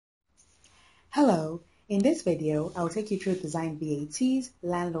Hello, in this video, I will take you through DesignVAT's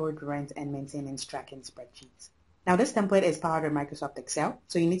landlord, rent, and maintenance tracking spreadsheets. Now this template is powered by Microsoft Excel,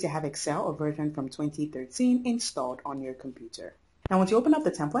 so you need to have Excel or version from 2013 installed on your computer. Now once you open up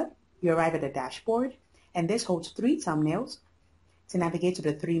the template, you arrive at a dashboard, and this holds 3 thumbnails to navigate to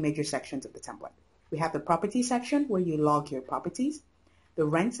the 3 major sections of the template. We have the property section where you log your properties, the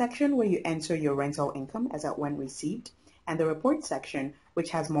rent section where you enter your rental income as at when received, and the report section,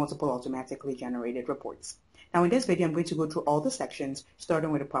 which has multiple automatically generated reports. Now in this video, I'm going to go through all the sections,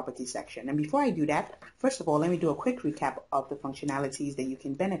 starting with the property section. And before I do that, first of all, let me do a quick recap of the functionalities that you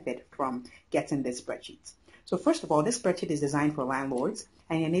can benefit from getting this spreadsheet. So first of all, this spreadsheet is designed for landlords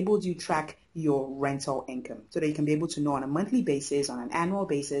and enables you to track your rental income so that you can be able to know on a monthly basis, on an annual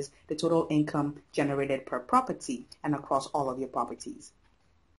basis, the total income generated per property and across all of your properties.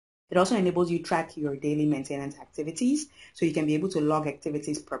 It also enables you to track your daily maintenance activities, so you can be able to log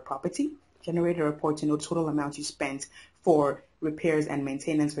activities per property, generate a report to know total amount you spent for repairs and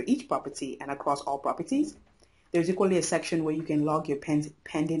maintenance for each property and across all properties. There's equally a section where you can log your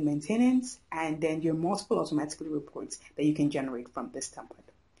pending maintenance and then your multiple automatically reports that you can generate from this template.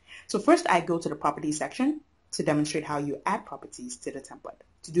 So first I go to the property section to demonstrate how you add properties to the template.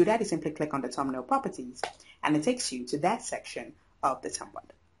 To do that, you simply click on the thumbnail properties and it takes you to that section of the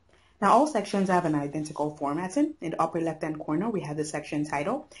template. Now all sections have an identical formatting. In the upper left-hand corner, we have the section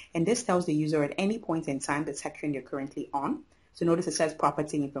title, and this tells the user at any point in time the section you're currently on. So notice it says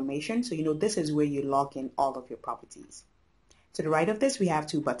property information, so you know this is where you log in all of your properties. To the right of this, we have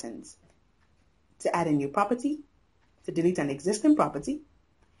 2 buttons. To add a new property, to delete an existing property.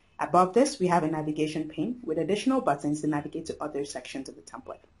 Above this, we have a navigation pane with additional buttons to navigate to other sections of the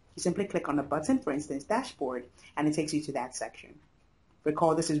template. You simply click on a button, for instance, dashboard, and it takes you to that section.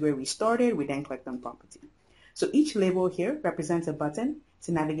 Recall this is where we started, we then clicked on property. So each label here represents a button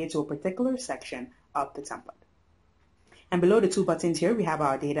to navigate to a particular section of the template. And below the 2 buttons here, we have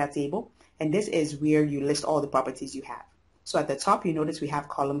our data table, and this is where you list all the properties you have. So at the top, you notice we have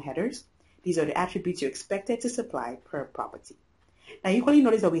column headers. These are the attributes you're expected to supply per property. Now you equally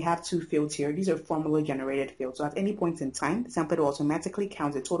notice that we have 2 fields here. These are formally generated fields. So at any point in time, the template will automatically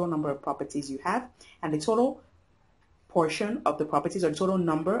count the total number of properties you have and the total portion of the properties or the total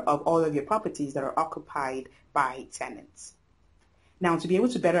number of all of your properties that are occupied by tenants. Now, to be able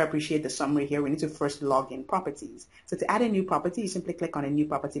to better appreciate the summary here, we need to first log in properties. So to add a new property, you simply click on a new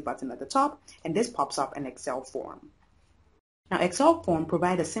property button at the top, and this pops up an Excel form. Now, Excel form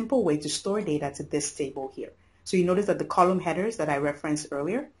provides a simple way to store data to this table here. So you notice that the column headers that I referenced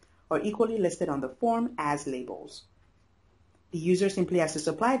earlier are equally listed on the form as labels. The user simply has to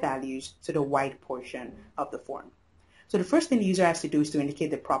supply values to the white portion of the form. So the first thing the user has to do is to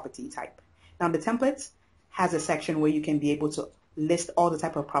indicate the property type. Now the template has a section where you can be able to list all the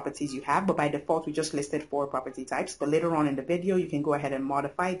type of properties you have, but by default we just listed 4 property types. But later on in the video you can go ahead and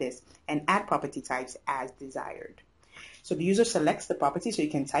modify this and add property types as desired. So the user selects the property, so you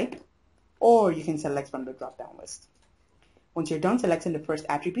can type or you can select from the drop-down list. Once you're done selecting the first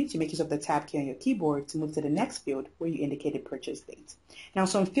attribute, you make use of the tab key on your keyboard to move to the next field where you indicate the purchase date. Now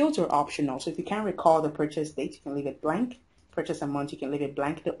some fields are optional, so if you can't recall the purchase date, you can leave it blank. Purchase amount, you can leave it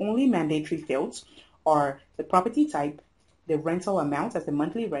blank. The only mandatory fields are the property type, the rental amount as the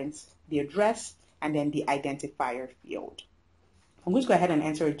monthly rent, the address, and then the identifier field. I'm going to go ahead and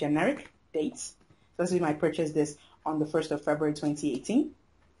enter a generic date. So let's say I purchased this on the 1st of February 2008,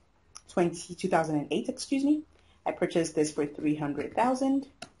 I purchased this for $300,000,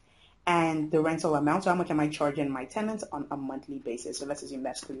 and the rental amount, so how much am I charging my tenants on a monthly basis? So let's assume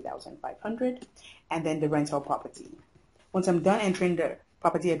that's $3,500, and then the rental property. Once I'm done entering the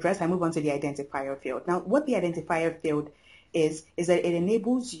property address, I move on to the identifier field. Now, what the identifier field is that it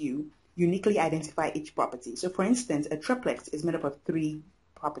enables you uniquely identify each property. So for instance, a triplex is made up of 3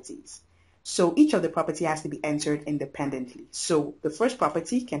 properties. So each of the property has to be entered independently. So the first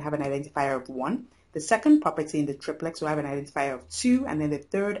property can have an identifier of 1. The second property in the triplex will have an identifier of 2, and then the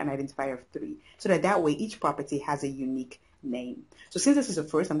third an identifier of 3. So that way each property has a unique name. So since this is the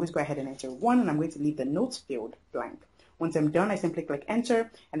first, I'm going to go ahead and enter 1, and I'm going to leave the notes field blank. Once I'm done, I simply click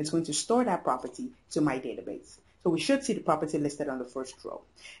enter, and it's going to store that property to my database. So we should see the property listed on the first row.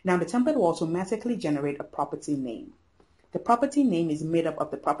 Now the template will automatically generate a property name. The property name is made up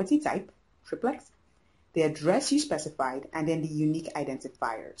of the property type, triplex, the address you specified, and then the unique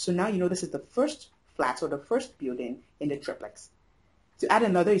identifier. So now you know this is the first flat or the first building in the triplex. To add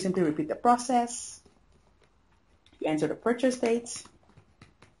another, you simply repeat the process. You enter the purchase date,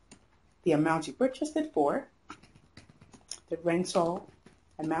 the amount you purchased it for, the rental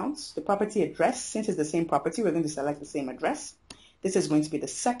amounts, the property address. Since it's the same property, we're going to select the same address. This is going to be the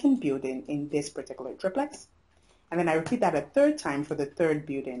second building in this particular triplex. And then I repeat that a third time for the third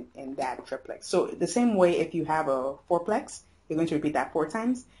building in that triplex. So the same way if you have a fourplex, you're going to repeat that 4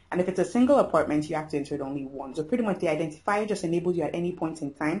 times. And if it's a single apartment, you have to enter it only once. So pretty much the identifier just enables you at any point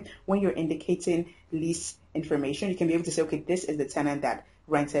in time when you're indicating lease information, you can be able to say, okay, this is the tenant that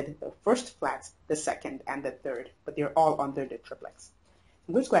rented the first flat, the second, and the third, but they're all under the triplex.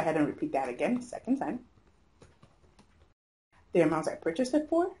 I'm going to go ahead and repeat that again, second time. The amounts I purchased it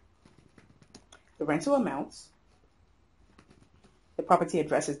for, the rental amounts, the property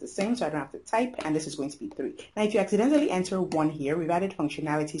address is the same, so I don't have to type, and this is going to be 3. Now, if you accidentally enter 1 here, we've added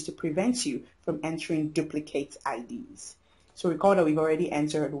functionalities to prevent you from entering duplicate IDs. So recall that we've already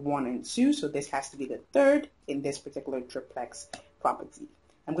entered 1 and 2, so this has to be the third in this particular triplex property.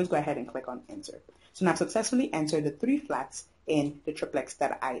 I'm going to go ahead and click on enter. So now I've successfully entered the 3 flats in the triplex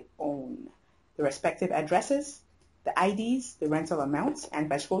that I own. The respective addresses, the IDs, the rental amounts, and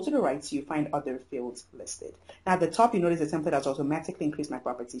if I scroll to the right, you find other fields listed. Now at the top, you notice the template has automatically increased my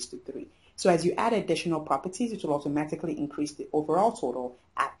properties to 3. So as you add additional properties, it will automatically increase the overall total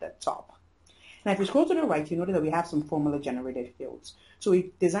at the top. Now if you scroll to the right, you notice that we have some formula generated fields. So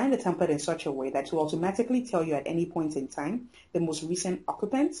we've designed the template in such a way that it will automatically tell you at any point in time the most recent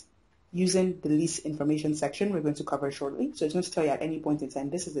occupants using the lease information section we're going to cover shortly. So it's going to tell you at any point in time,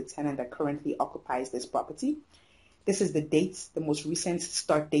 this is the tenant that currently occupies this property. This is the date, the most recent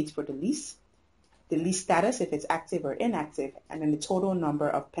start date for the lease status, if it's active or inactive, and then the total number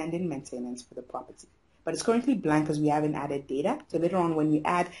of pending maintenance for the property. But it's currently blank because we haven't added data. So later on, when we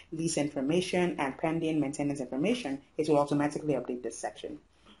add lease information and pending maintenance information, it will automatically update this section.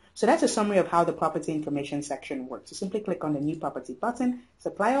 So that's a summary of how the property information section works. You simply click on the new property button,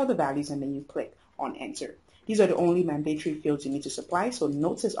 supply all the values, and then you click on enter. These are the only mandatory fields you need to supply. So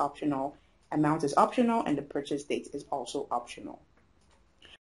notes is optional, amount is optional, and the purchase date is also optional.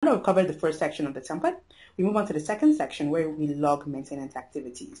 Now we've covered the first section of the template. We move on to the second section where we log maintenance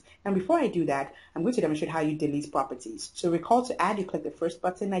activities. And before I do that, I'm going to demonstrate how you delete properties. So recall to add, you click the first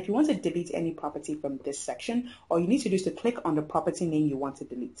button. Now if you want to delete any property from this section, all you need to do is to click on the property name you want to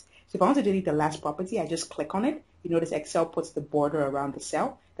delete. So if I want to delete the last property, I just click on it. You notice Excel puts the border around the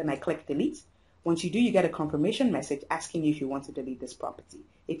cell. Then I click delete. Once you do, you get a confirmation message asking you if you want to delete this property.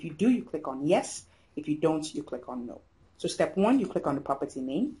 If you do, you click on yes. If you don't, you click on no. So step 1, you click on the property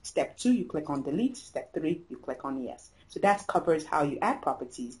name. Step 2, you click on delete. Step 3, you click on yes. So that covers how you add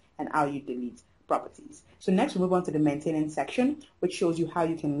properties and how you delete properties. So next we move on to the maintenance section, which shows you how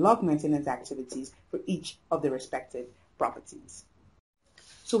you can log maintenance activities for each of the respective properties.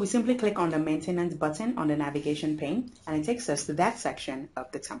 So we simply click on the maintenance button on the navigation pane, and it takes us to that section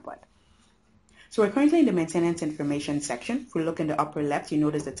of the template. So we're currently in the maintenance information section. If we look in the upper left, you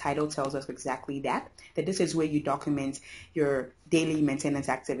notice the title tells us exactly that this is where you document your daily maintenance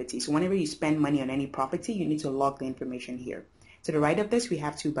activities. So whenever you spend money on any property, you need to log the information here. To the right of this, we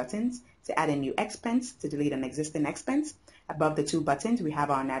have 2 buttons: to add a new expense, to delete an existing expense. Above the 2 buttons, we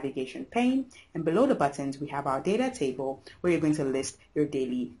have our navigation pane, and below the buttons, we have our data table where you're going to list your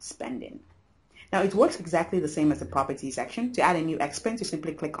daily spending. Now it works exactly the same as the property section. To add a new expense, you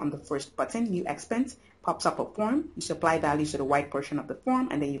simply click on the first button, new expense, pops up a form, you supply values to the white portion of the form,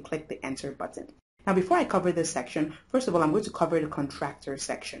 and then you click the enter button. Now before I cover this section, first of all, I'm going to cover the contractor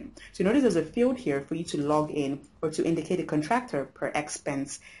section. So notice there's a field here for you to log in or to indicate a contractor per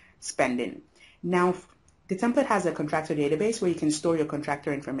expense spending. Now the template has a contractor database where you can store your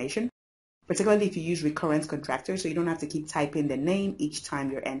contractor information, particularly if you use recurrent contractors, so you don't have to keep typing the name each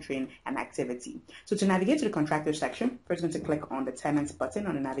time you're entering an activity. So to navigate to the contractor section, first going to click on the Tenant button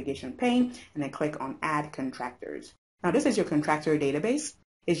on the navigation pane, and then click on Add Contractors. Now this is your contractor database.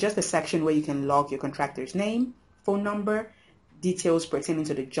 It's just a section where you can log your contractor's name, phone number, details pertaining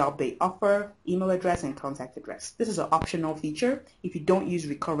to the job they offer, email address, and contact address. This is an optional feature. If you don't use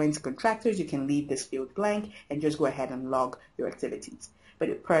recurrent contractors, you can leave this field blank and just go ahead and log your activities.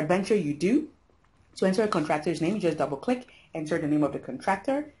 But peradventure you do, to enter a contractor's name, you just double click, enter the name of the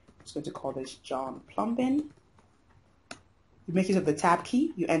contractor. I'm just going to call this John Plumbing. You make use of the tab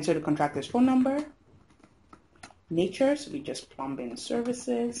key, you enter the contractor's phone number, nature, so we just plumbing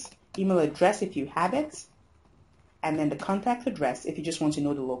services, email address if you have it, and then the contact address if you just want to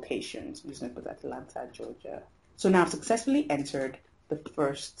know the location. So I'm just going to put Atlanta, Georgia. So now I've successfully entered the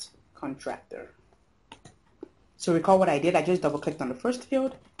first contractor. So recall what I did. I just double clicked on the first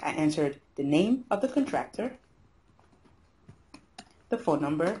field. I entered the name of the contractor, the phone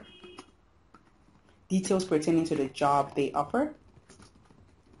number, details pertaining to the job they offer,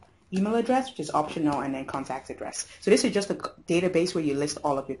 email address, which is optional, and then contact address. So this is just a database where you list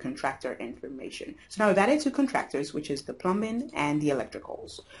all of your contractor information. So now we've added 2 contractors, which is the plumbing and the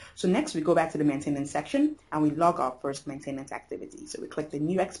electricals. So next we go back to the maintenance section and we log our first maintenance activity. So we click the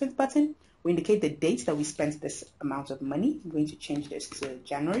new expense button. We indicate the date that we spent this amount of money. I'm going to change this to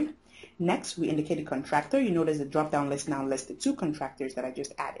January. Next, we indicate the contractor. You notice the drop-down list now lists the 2 contractors that I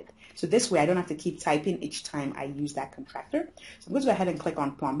just added. So this way, I don't have to keep typing each time I use that contractor. So I'm going to go ahead and click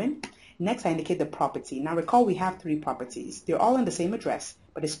on plumbing. Next, I indicate the property. Now recall we have 3 properties. They're all in the same address,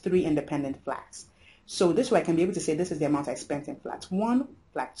 but it's 3 independent flats. So this way, I can be able to say this is the amount I spent in flat 1,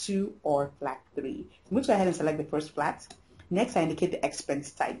 flat 2, or flat 3. So I'm going to go ahead and select the first flat. Next, I indicate the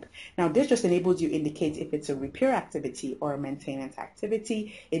expense type. Now, this just enables you to indicate if it's a repair activity or a maintenance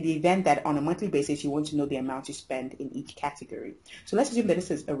activity in the event that on a monthly basis, you want to know the amount you spend in each category. So let's assume that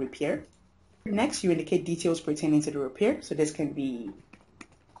this is a repair. Next, you indicate details pertaining to the repair. So this can be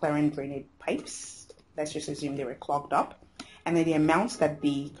clearing drainage pipes. Let's just assume they were clogged up. And then the amounts that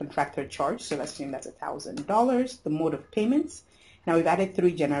the contractor charged. So let's assume that's $1,000. The mode of payments. Now we've added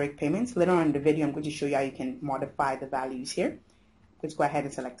 3 generic payments. Later on in the video, I'm going to show you how you can modify the values here. Let's go ahead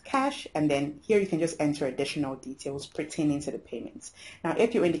and select cash, and then here you can just enter additional details pertaining to the payments. Now,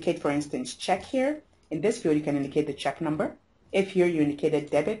 if you indicate, for instance, check here, in this field you can indicate the check number. If here you indicate a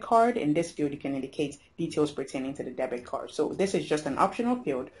debit card, in this field you can indicate details pertaining to the debit card. So this is just an optional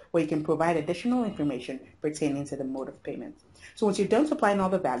field where you can provide additional information pertaining to the mode of payment. So once you're done supplying all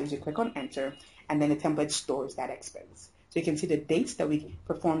the values, you click on enter, and then the template stores that expense. So you can see the dates that we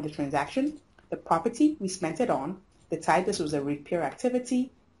performed the transaction, the property we spent it on, the type, this was a repair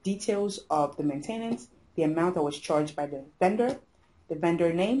activity, details of the maintenance, the amount that was charged by the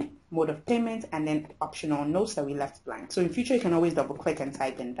vendor name, mode of payment, and then optional notes that we left blank. So in future, you can always double click and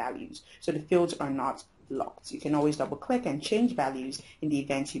type in values. So the fields are not locked. You can always double click and change values in the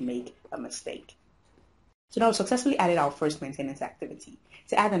event you make a mistake. So now we've successfully added our first maintenance activity.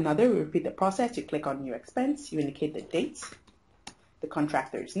 To add another, we repeat the process. You click on new expense, you indicate the date, the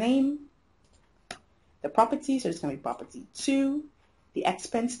contractor's name, the property, so it's going to be property 2, the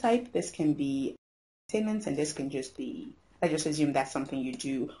expense type, this can be maintenance, and this can just be, let's just assume that's something you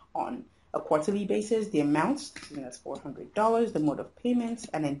do on a quarterly basis, the amount, that's $400, the mode of payments,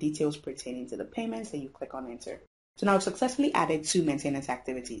 and then details pertaining to the payments, and you click on enter. So now we've successfully added 2 maintenance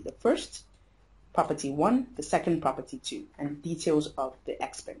activities. The first, property 1, the second, property 2, and details of the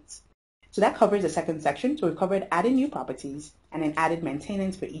expense. So that covers the second section. So we've covered adding new properties and then added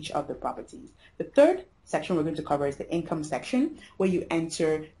maintenance for each of the properties. The third section we're going to cover is the income section, where you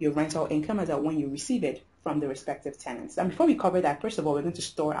enter your rental income as at when you receive it from the respective tenants. And before we cover that, first of all, we're going to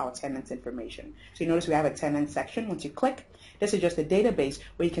store our tenants information. So you notice we have a tenant section. Once you click, this is just a database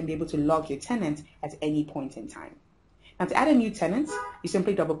where you can be able to log your tenants at any point in time. Now to add a new tenant, you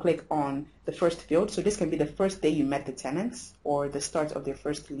simply double click on the first field. So this can be the first day you met the tenants or the start of their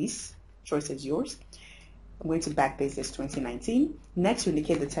first lease. Choice is yours. I'm going to backdate this 2019. Next, you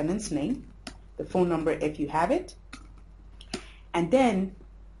indicate the tenant's name, the phone number if you have it, and then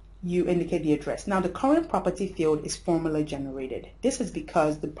you indicate the address. Now the current property field is formula generated. This is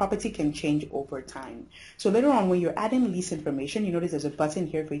because the property can change over time. So later on when you're adding lease information, you notice there's a button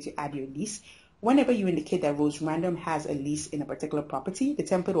here for you to add your lease. Whenever you indicate that Rose Random has a lease in a particular property, the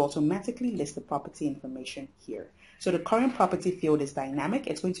template will automatically list the property information here. So the current property field is dynamic.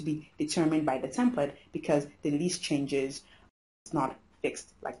 It's going to be determined by the template because the lease changes. It's not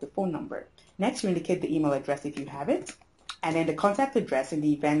fixed like the phone number. Next, you indicate the email address if you have it. And then the contact address. In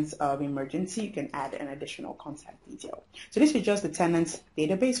the event of emergency, you can add an additional contact detail. So this is just the tenant's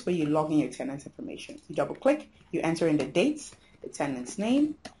database where you log in your tenant's information. You double click, you enter in the dates, the tenant's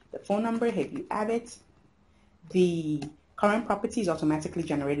name, the phone number if you have it. The current property is automatically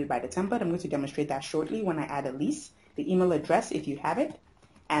generated by the template. I'm going to demonstrate that shortly when I add a lease. The email address if you have it,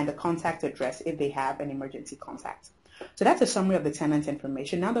 and the contact address if they have an emergency contact. So that's a summary of the tenant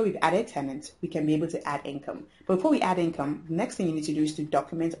information. Now that we've added tenants, we can be able to add income. But before we add income, the next thing you need to do is to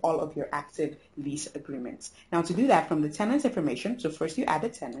document all of your active lease agreements. Now to do that from the tenant's information, so first you add the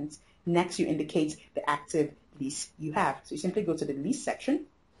tenant, next you indicate the active lease you have. So you simply go to the lease section,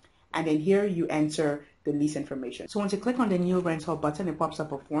 and then here you enter the lease information. So once you click on the new rental button, it pops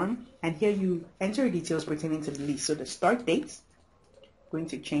up a form, and here you enter details pertaining to the lease. So the start date, I'm going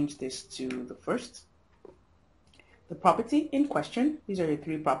to change this to the 1st. The property in question, these are the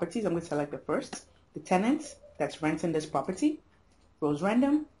 3 properties. I'm going to select the first. The tenant that's renting this property, Rose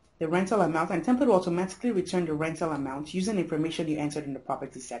Random, the rental amount, and template will automatically return the rental amount using the information you entered in the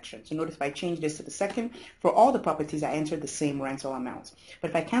property section. So notice if I change this to the second, for all the properties I entered the same rental amount.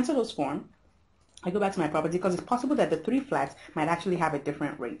 But if I cancel those forms, I go back to my property because it's possible that the 3 flats might actually have a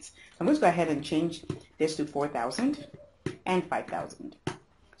different rate. So I'm going to go ahead and change this to 4,000 and 5,000.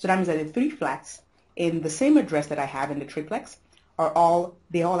 So that means that the 3 flats in the same address that I have in the triplex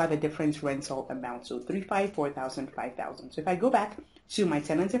they all have a different rental amount. So 3,500, 4,000, 5,000. So if I go back to my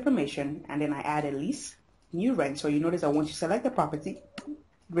tenant information and then I add a lease, new rent, so you notice that once you select the property, it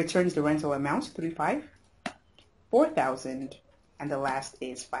returns the rental amount, 3,500, 4,000, and the last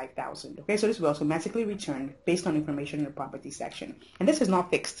is 5,000. Okay, so this will automatically return based on information in the property section. And this is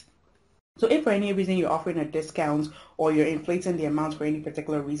not fixed. So if for any reason you're offering a discount or you're inflating the amount for any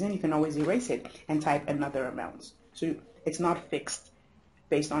particular reason, you can always erase it and type another amount. So it's not fixed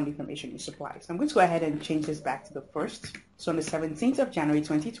based on the information you supply. So I'm going to go ahead and change this back to the 1st. So on the 17th of January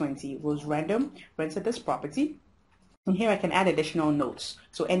 2020, Rose Random rented this property. And here I can add additional notes.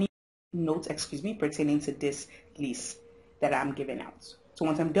 So any notes, pertaining to this lease that I'm giving out. So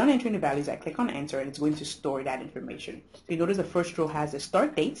once I'm done entering the values, I click on enter and it's going to store that information. So you notice the first row has the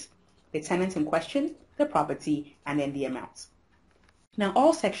start date, the tenant in question, the property, and then the amount. Now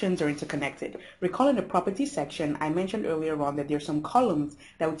all sections are interconnected. Recall in the property section, I mentioned earlier on that there are some columns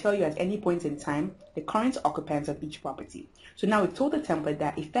that will tell you at any point in time the current occupants of each property. So now we've told the template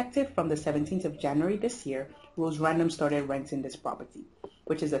that effective from the 17th of January this year, Rose Random started renting this property,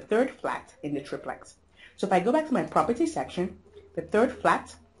 which is the 3rd flat in the triplex. So if I go back to my property section, the 3rd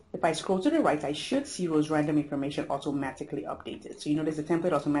flat, if I scroll to the right, I should see Rose Random information automatically updated. So you notice the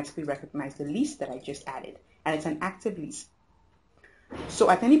template automatically recognized the lease that I just added, and it's an active lease. So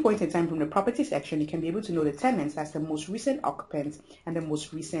at any point in time from the property section, you can be able to know the tenants, that's the most recent occupant and the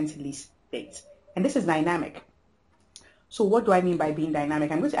most recent lease date. And this is dynamic. So what do I mean by being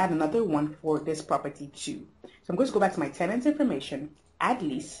dynamic? I'm going to add another one for this property too. So I'm going to go back to my tenant information, add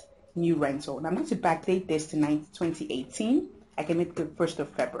lease, new rental. And I'm going to backdate this to 2018. I can make the 1st of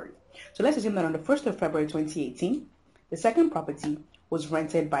February. So let's assume that on the 1st of February 2018, the second property was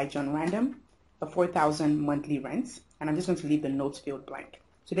rented by John Random, a 4,000 monthly rent. And I'm just going to leave the notes field blank.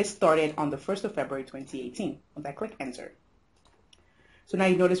 So this started on the 1st of February 2018. Once I click enter. So now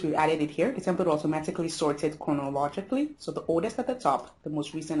you notice we've added it here. The template automatically sorted chronologically. So the oldest at the top, the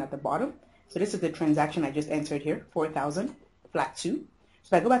most recent at the bottom. So this is the transaction I just entered here, 4,000, flat 2.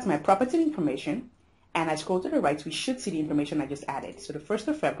 So if I go back to my property information and I scroll to the right, we should see the information I just added. So the 1st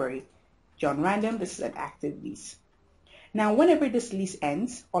of February, John Random, this is an active lease. Now, whenever this lease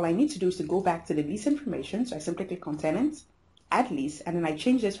ends, all I need to do is to go back to the lease information. So I simply click on tenant, add lease, and then I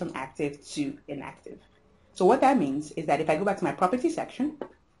change this from active to inactive. So what that means is that if I go back to my property section,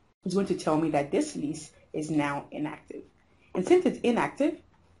 it's going to tell me that this lease is now inactive. And since it's inactive,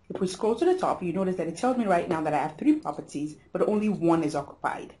 if we scroll to the top, you notice that it tells me right now that I have 3 properties, but only 1 is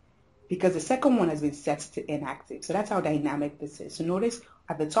occupied because the second one has been set to inactive. So that's how dynamic this is. So notice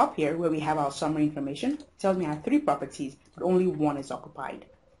at the top here where we have our summary information, it tells me I have 3 properties, but only 1 is occupied.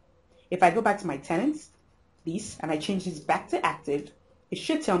 If I go back to my tenants, lease, and I change this back to active, it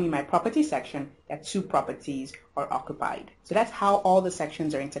should tell me my property section that 2 properties are occupied. So that's how all the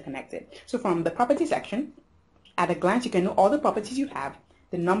sections are interconnected. So from the property section, at a glance, you can know all the properties you have,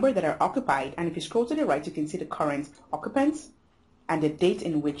 the number that are occupied, and if you scroll to the right, you can see the current occupants and the date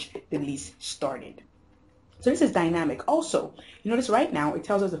in which the lease started. So this is dynamic. Also, you notice right now, it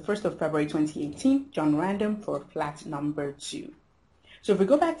tells us the 1st of February 2018, John Random for flat number 2. So if we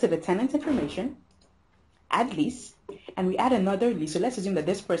go back to the tenant information, add lease, and we add another lease. So let's assume that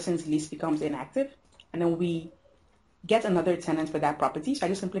this person's lease becomes inactive, and then we get another tenant for that property. So I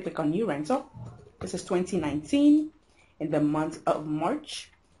just simply click on new rental. This is 2019 in the month of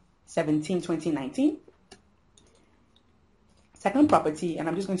March 17, 2019. Second property, and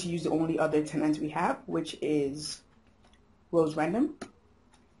I'm just going to use the only other tenant we have, which is Rose Random.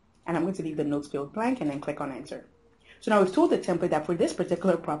 And I'm going to leave the notes field blank and then click on enter. So now we've told the template that for this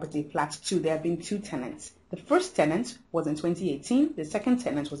particular property, flat 2, there have been 2 tenants. The first tenant was in 2018, the second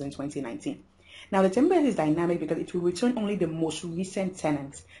tenant was in 2019. Now the template is dynamic because it will return only the most recent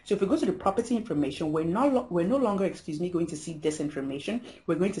tenants. So if we go to the property information, we're no longer, going to see this information.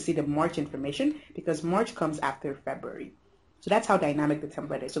 We're going to see the March information because March comes after February. So that's how dynamic the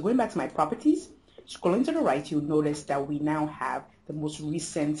template is. So going back to my properties, scrolling to the right, you'll notice that we now have the most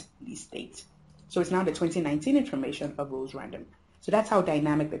recent lease date. So it's now the 2019 information of Rose Random. So that's how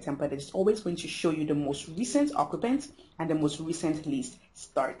dynamic the template is. It's always going to show you the most recent occupant and the most recent lease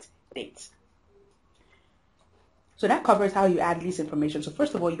start date. So that covers how you add lease information. So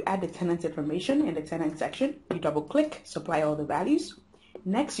first of all, you add the tenant information in the tenant section. You double click, supply all the values.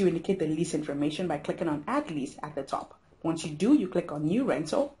 Next, you indicate the lease information by clicking on add lease at the top. Once you do, you click on new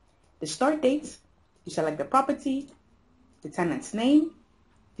rental, the start date, you select the property, the tenant's name,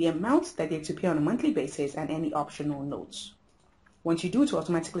 the amount that they're to pay on a monthly basis, and any optional notes. Once you do, to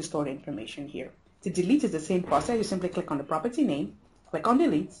automatically store the information here. To delete is the same process. You simply click on the property name, click on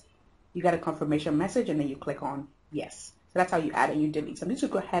delete, you get a confirmation message, and then you click on yes. So that's how you add and you delete. So I'm just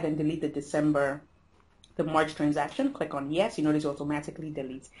going to go ahead and delete the March transaction. Click on yes. You notice it automatically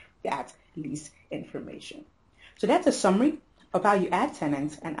deletes that lease information. So that's a summary of how you add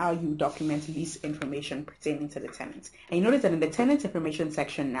tenants and how you document lease information pertaining to the tenants. And you notice that in the tenant information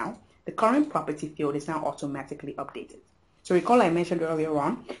section now, the current property field is now automatically updated. So recall I mentioned earlier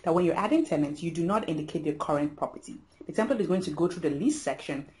on that when you're adding tenants, you do not indicate your current property. The template is going to go through the lease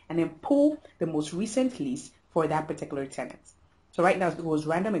section and then pull the most recent lease for that particular tenant. So right now it was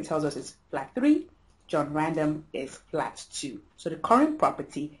random. It tells us it's flat 3. John Random is flat 2. So the current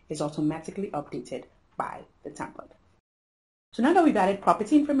property is automatically updated by the template. So now that we've added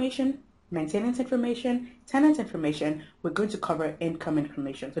property information, maintenance information, tenant information, we're going to cover income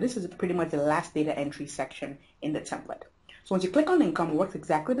information. So this is pretty much the last data entry section in the template. So once you click on income, it works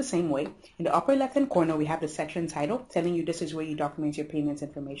exactly the same way. In the upper left-hand corner, we have the section title telling you this is where you document your payments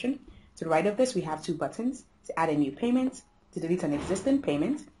information. To the right of this, we have 2 buttons: to add a new payment, to delete an existing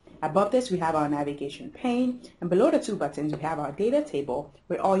payment. Above this, we have our navigation pane, and below the 2 buttons, we have our data table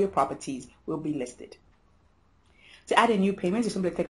where all your properties will be listed. To add a new payment, you simply click